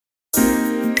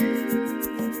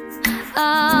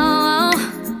Oh,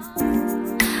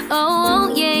 oh,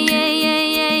 oh, yeah, yeah, yeah,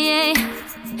 yeah, yeah.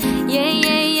 Yeah,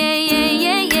 yeah, yeah, yeah,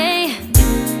 yeah, yeah.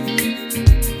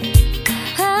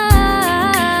 Oh,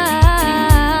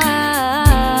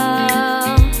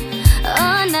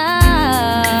 oh no.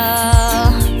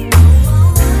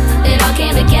 It all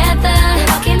came together. It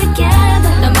all came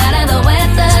together. No matter the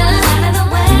weather. No matter the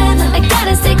weather. I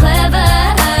gotta stay clever.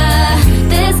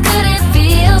 This couldn't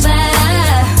feel better.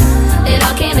 It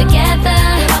all came together.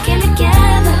 It all came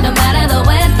together. No matter the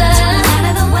weather. No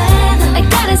matter the weather. I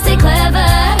gotta stay clever.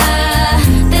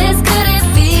 This couldn't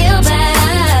feel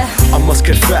better. I must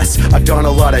confess, I've done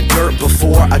a lot of dirt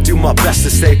before. I do my best to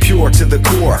stay pure to the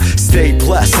core. Stay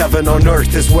blessed, heaven on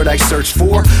earth is what I search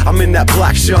for. I'm in that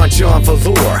black Sean John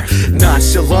velour.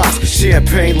 Nonchalant,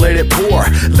 champagne, let it pour.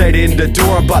 Let in the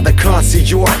door by the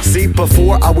concierge. See,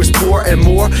 before I was poor and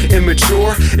more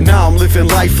immature. Now I'm living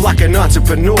life like an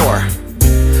entrepreneur.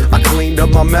 I cleaned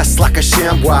up my mess like a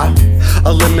ShamWow.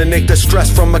 Eliminate the stress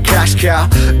from a cash cow.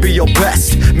 Be your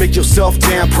best, make yourself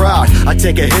damn proud. I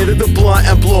take a hit of the blunt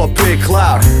and blow a big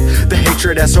cloud. The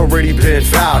hatred has already been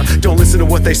vowed. Don't listen to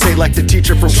what they say like the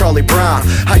teacher from Charlie Brown.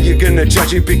 How you gonna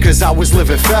judge me because I was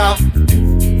living foul?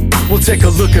 Well, take a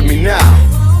look at me now.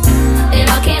 It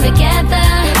all came together.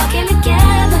 It all came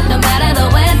together. No matter the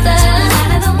weather. No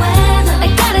matter the weather. I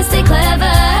gotta stay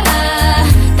clever.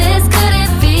 This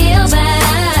couldn't feel better.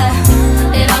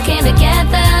 It all came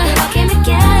together. It all came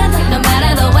together. No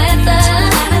matter the weather.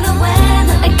 No matter the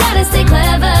weather. I gotta stay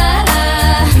clever.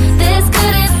 This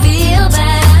couldn't feel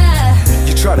better.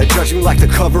 You try to judge me like the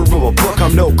cover of a book.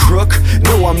 I'm no crook.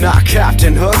 No, I'm not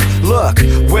Captain Hook. Look,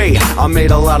 wait, I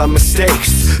made a lot of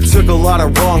mistakes. Took a lot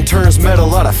of wrong turns, met a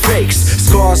lot of fakes.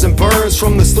 Scars and burns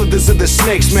from the slithers of the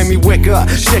snakes made me wake up,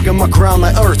 shaking my crown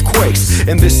like earthquakes.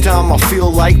 And this time I feel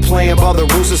like playing by the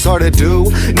rules is hard to do.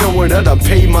 Knowing that I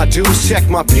paid my dues, check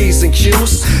my P's and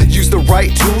Q's. Use the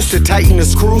right tools to tighten the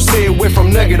screws, stay away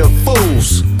from negative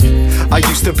fools. I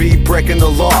used to be breaking the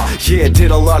law. Yeah,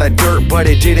 did a lot of dirt, but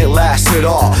it didn't last at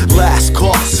all. Last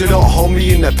call, so don't hold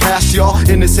me in the past, y'all.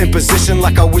 In the same position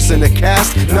like I was in the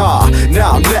cast. Nah,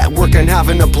 now I'm networking,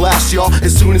 having a blast, y'all.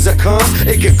 As soon as it comes,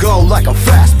 it can go like a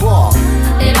fastball.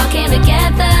 It all came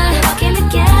together. It all came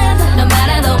together. No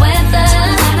matter the weather.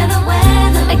 No matter the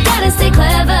weather. I gotta stay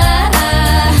clever.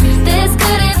 This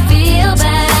couldn't feel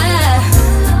better.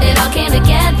 It all came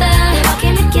together. It all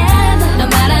came together. No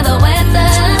matter the weather.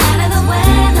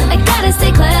 I gotta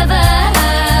stay clever.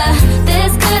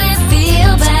 This couldn't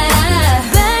feel better.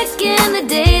 Back in the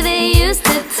day they used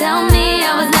to tell me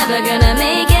I was never gonna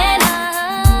make it.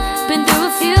 Been through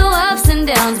a few ups and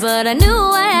downs, but I knew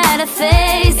I had to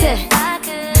face it.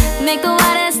 Make the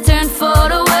widest turn for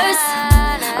the worse.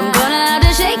 I'm gonna have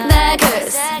to shake that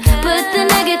curse. Put the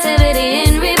negativity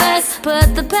in reverse.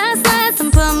 Put the past